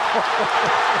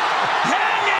 Hanging